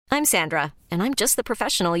I'm Sandra, and I'm just the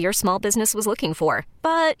professional your small business was looking for.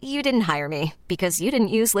 But you didn't hire me because you didn't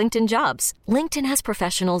use LinkedIn Jobs. LinkedIn has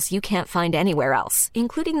professionals you can't find anywhere else,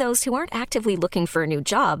 including those who aren't actively looking for a new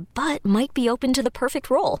job, but might be open to the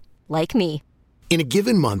perfect role, like me. In a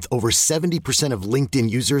given month, over 70% of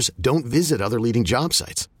LinkedIn users don't visit other leading job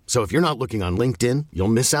sites. So if you're not looking on LinkedIn, you'll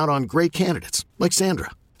miss out on great candidates like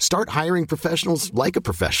Sandra. Start hiring professionals like a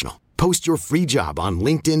professional. Post your free job on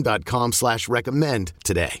linkedin.com/recommend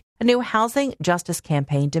today. A new housing justice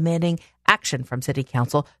campaign demanding action from City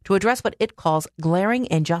Council to address what it calls glaring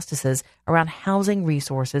injustices around housing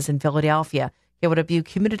resources in Philadelphia. KYW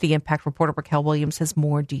Community Impact reporter Racquel Williams has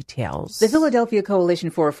more details. The Philadelphia Coalition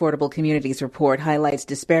for Affordable Communities report highlights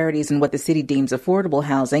disparities in what the city deems affordable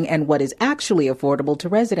housing and what is actually affordable to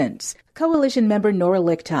residents. Coalition member Nora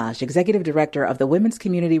Lichtosh, executive director of the Women's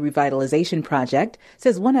Community Revitalization Project,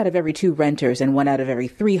 says 1 out of every 2 renters and 1 out of every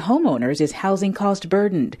 3 homeowners is housing cost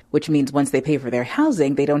burdened, which means once they pay for their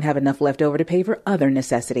housing, they don't have enough left over to pay for other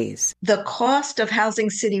necessities. The cost of housing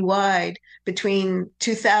citywide between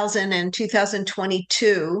 2000 and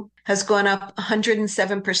 2022 has gone up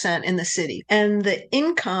 107% in the city, and the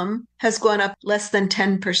income has gone up less than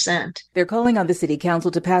 10%. They're calling on the city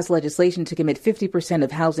council to pass legislation to commit 50%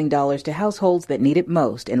 of housing dollars to households that need it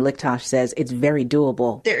most, and Lichtosh says it's very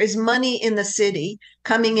doable. There is money in the city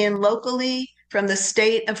coming in locally from the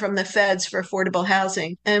state and from the feds for affordable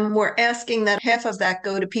housing. And we're asking that half of that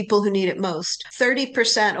go to people who need it most.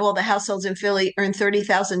 30% of all the households in Philly earn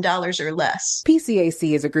 $30,000 or less.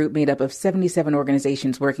 PCAC is a group made up of 77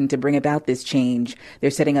 organizations working to bring about this change. They're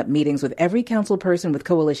setting up meetings with every council person with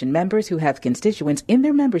coalition members who have constituents in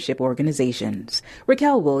their membership organizations.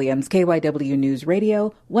 Racquel Williams, KYW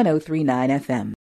Newsradio, 103.9 FM.